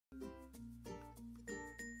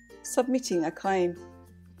Submitting a claim.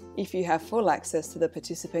 If you have full access to the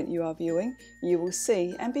participant you are viewing, you will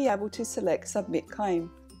see and be able to select Submit Claim.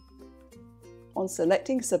 On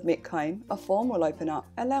selecting Submit Claim, a form will open up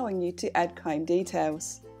allowing you to add claim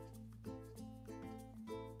details.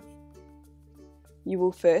 You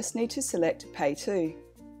will first need to select Pay To,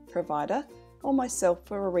 Provider, or Myself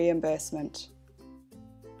for a reimbursement.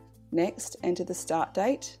 Next, enter the start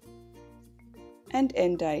date and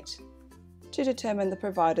end date to determine the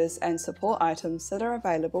providers and support items that are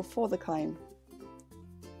available for the claim.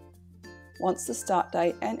 Once the start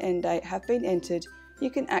date and end date have been entered, you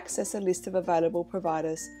can access a list of available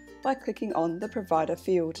providers by clicking on the Provider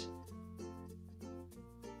field.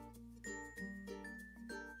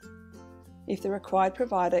 If the required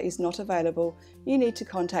provider is not available, you need to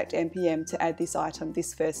contact MPM to add this item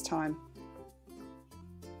this first time.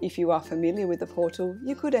 If you are familiar with the portal,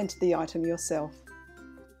 you could enter the item yourself.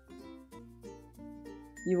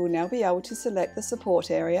 You will now be able to select the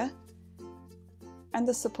support area and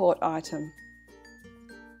the support item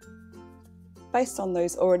based on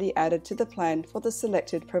those already added to the plan for the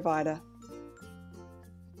selected provider.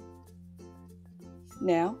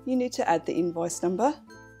 Now you need to add the invoice number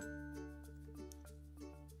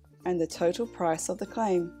and the total price of the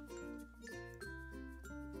claim.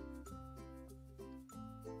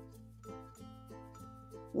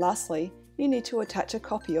 Lastly, you need to attach a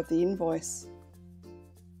copy of the invoice.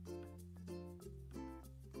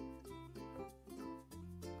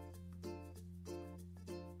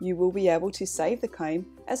 You will be able to save the claim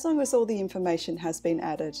as long as all the information has been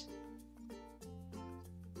added.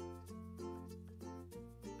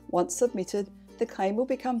 Once submitted, the claim will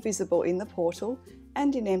become visible in the portal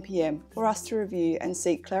and in MPM for us to review and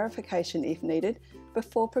seek clarification if needed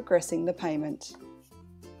before progressing the payment.